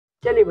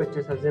चलिए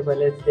बच्चों, सबसे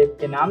पहले शेप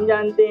के नाम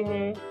जानते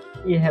हैं।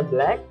 ये है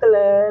ब्लैक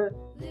कलर।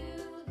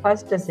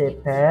 फर्स्ट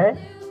शेप है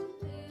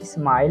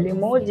smile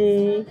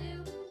emoji.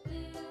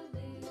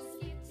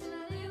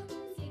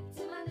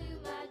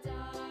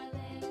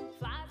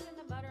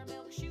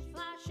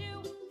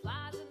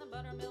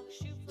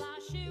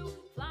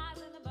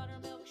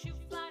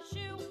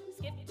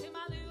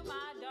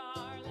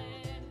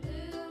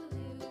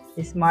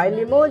 Smile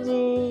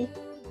emoji.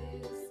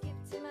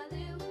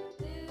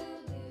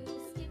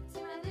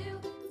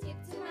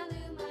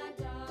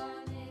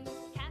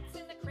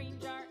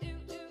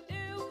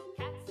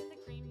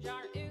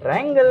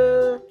 Triangle.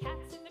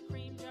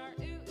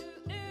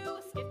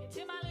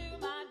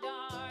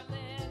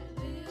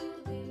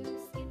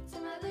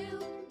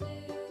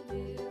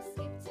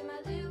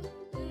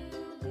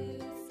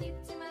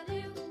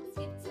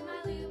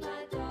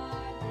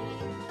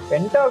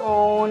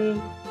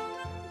 Pentagon.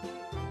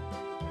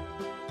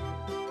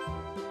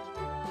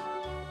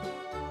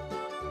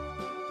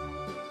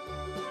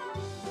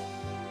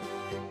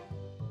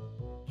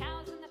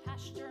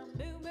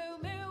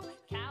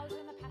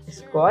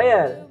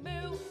 Square.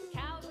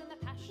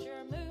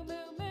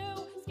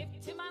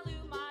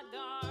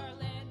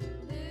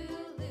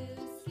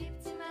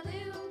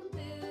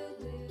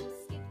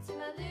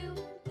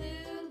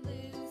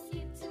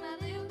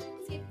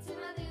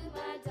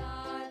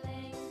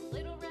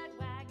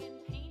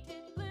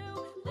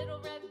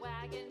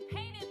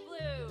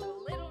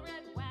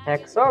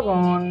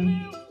 Hexagon.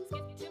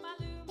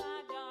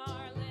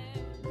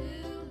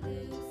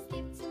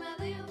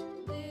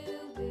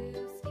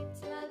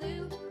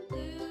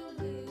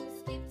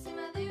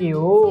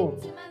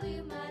 Cube.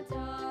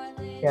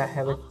 क्या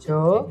है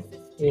बच्चों?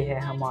 ये है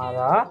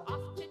हमारा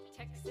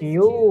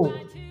क्यूब।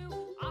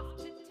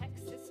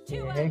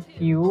 ये है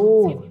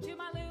क्यूब।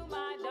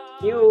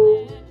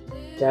 क्यूब।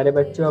 प्यारे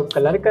बच्चों, अब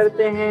कलर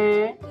करते हैं।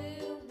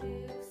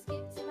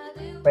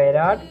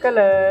 Parrot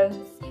colour.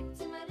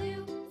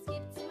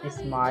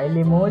 Smile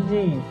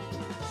emoji.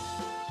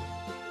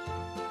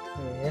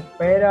 ये है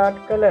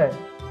parrot colour.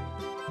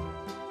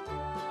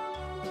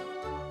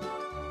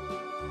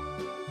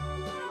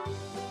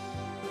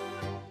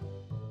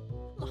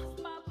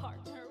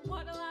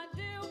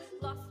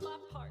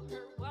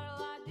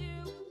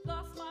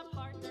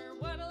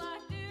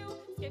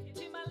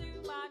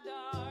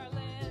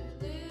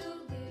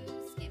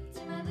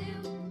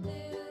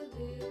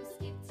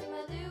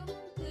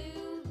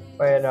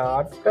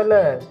 Parrot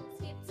colour.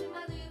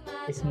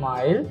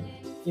 Smile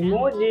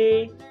emoji.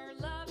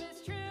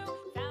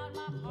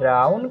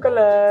 Brown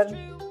colour.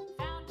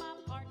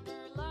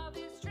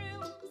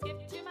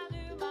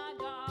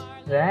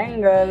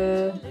 Triangle.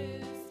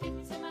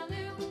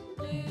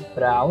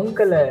 Brown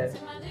colour.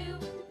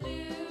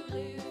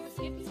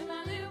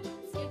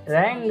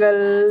 Triangle.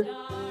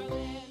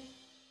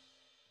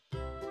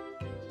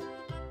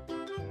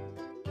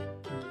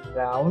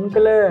 Brown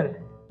colour.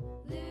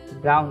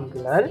 Brown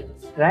colour.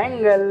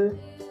 Triangle.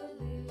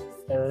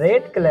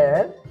 Red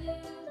colour.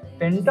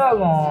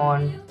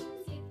 Pentagon.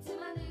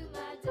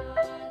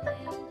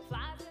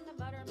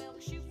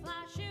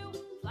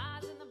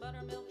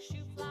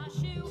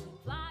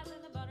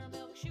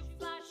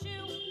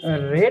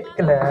 Red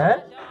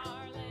colour.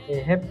 ये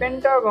है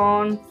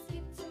pentagon.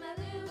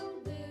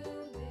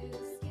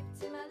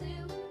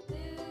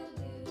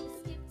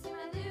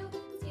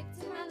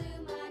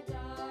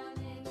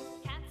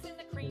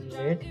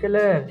 Red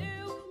colour.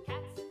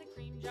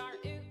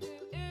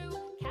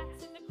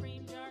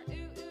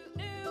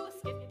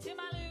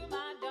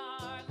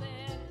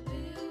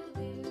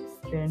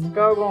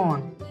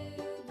 Pentagon.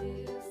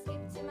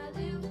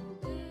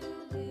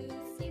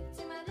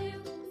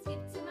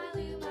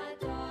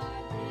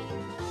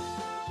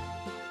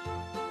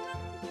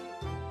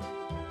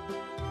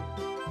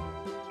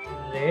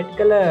 Red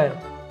colour.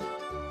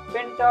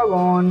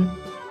 Pentagon.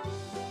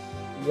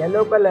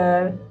 Yellow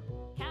colour.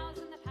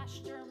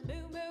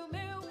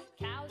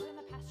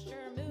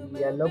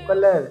 Yellow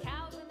colour.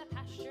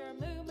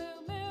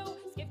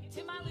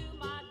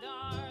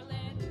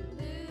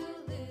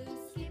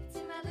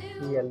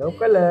 Yellow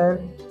colour.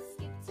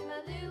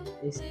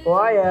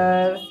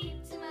 Square.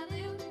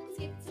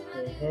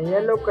 ये है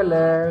yellow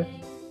colour.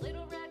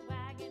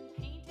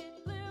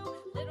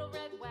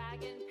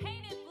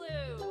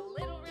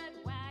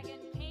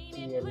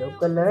 Yellow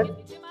colour.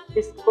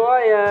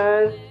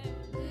 Square.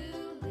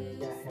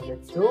 क्या है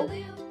बच्चों?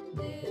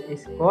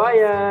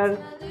 Square.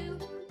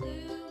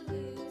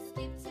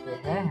 ये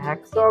है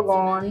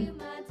hexagon.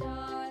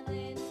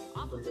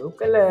 Blue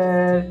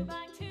colour.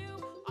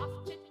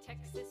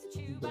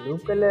 Blue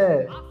colour.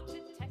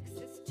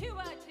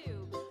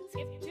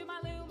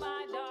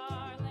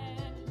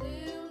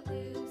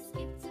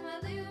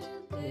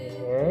 ये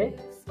है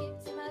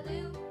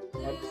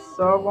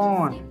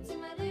hexagon.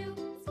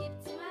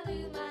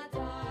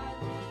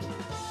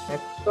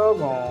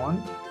 Hexagon.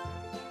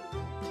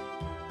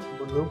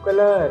 Blue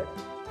colour.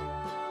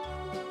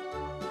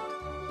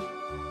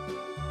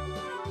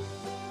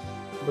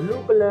 Blue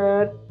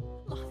colour.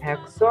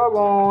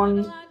 Hexagon.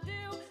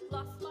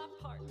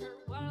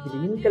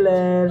 Green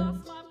colour.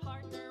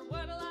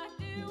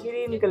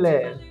 green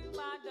color.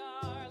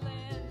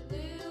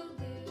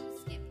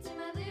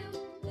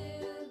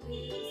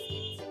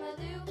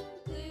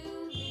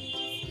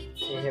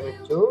 ये है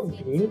बच्चों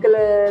green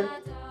colour.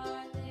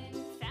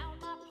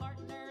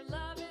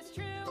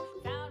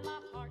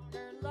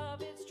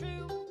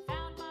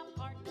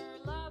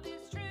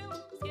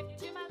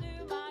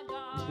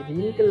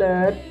 Green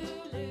colour.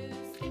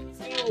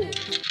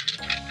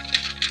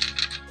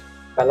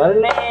 Colour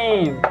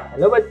name.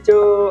 Hello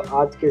बच्चों,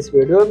 आज के इस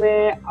वीडियो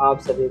में आप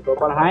सभी को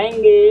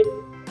पढ़ाएंगे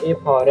A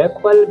for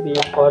Apple, B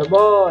for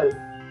ball.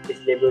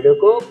 इसलिए वीडियो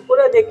को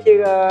पूरा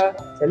देखिएगा.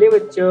 चलिए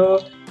बच्चों,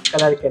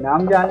 कलर के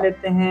नाम जान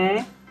लेते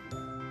हैं.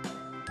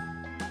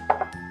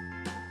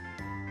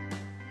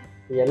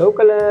 Yellow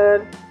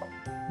colour.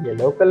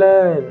 Yellow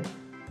colour.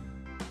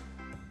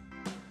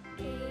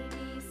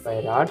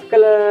 Parrot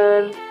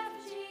colour.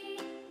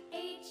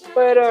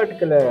 Parrot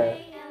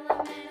colour.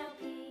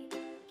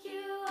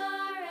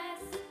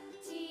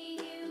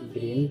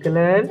 Green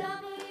colour.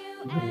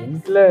 Green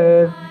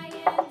colour.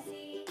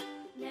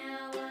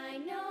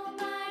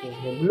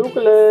 Blue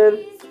colour.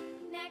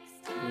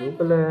 Blue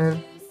colour.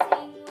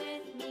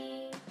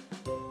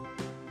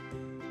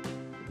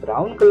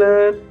 Brown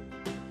colour.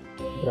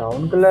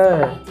 Brown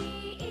colour.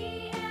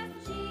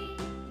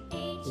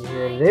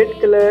 Red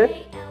colour.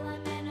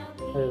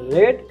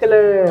 Red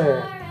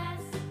colour.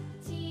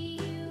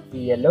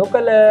 Yellow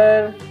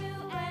colour.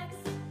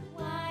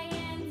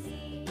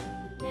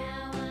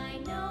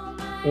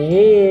 A.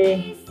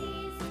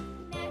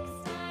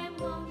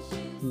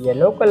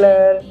 Yellow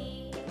colour.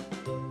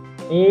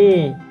 A.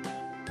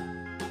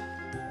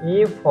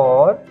 A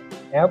for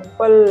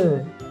apple.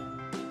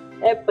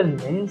 Apple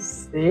means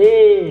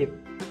shape.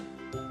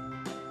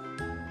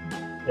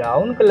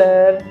 Brown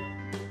color.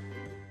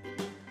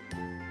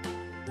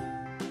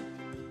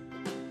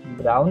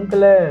 Brown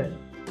color.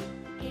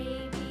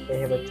 ये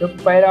है बच्चों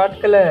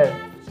parrot colour.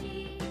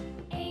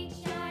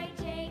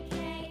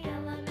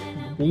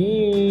 B.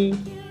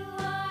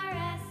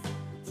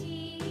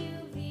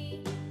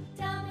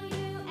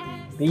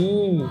 B.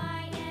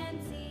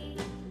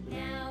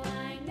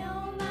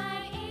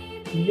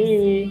 B.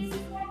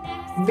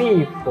 B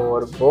for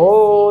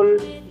ball.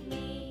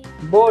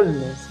 Ball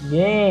means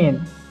game.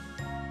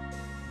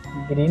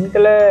 Green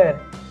color.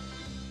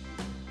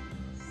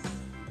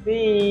 C.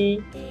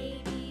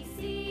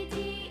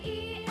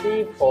 C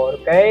for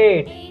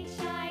cat.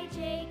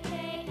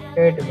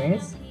 Cat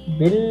means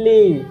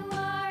Billy.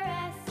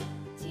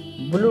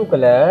 Blue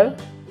color.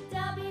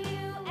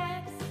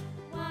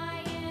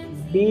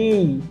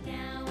 D.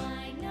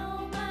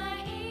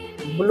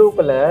 Blue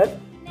color.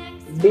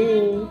 D.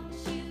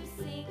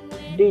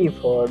 D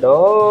for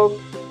dog.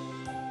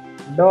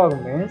 Dog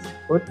means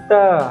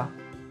kutta.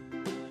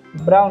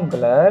 Brown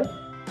color.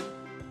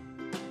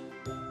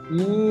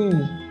 E.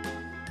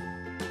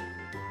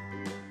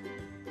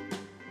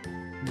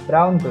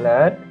 Brown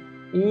color.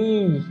 E.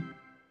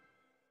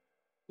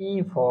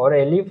 E for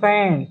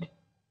elephant.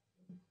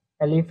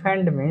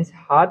 Elephant means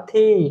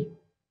hathi.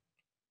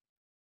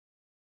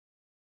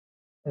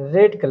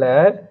 Red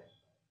color.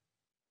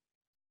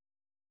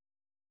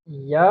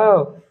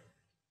 F.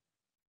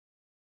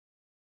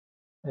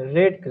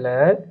 Red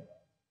color.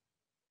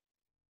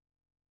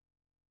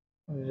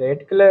 Red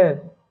color.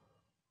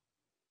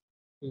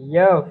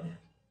 F.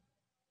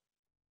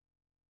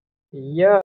 F.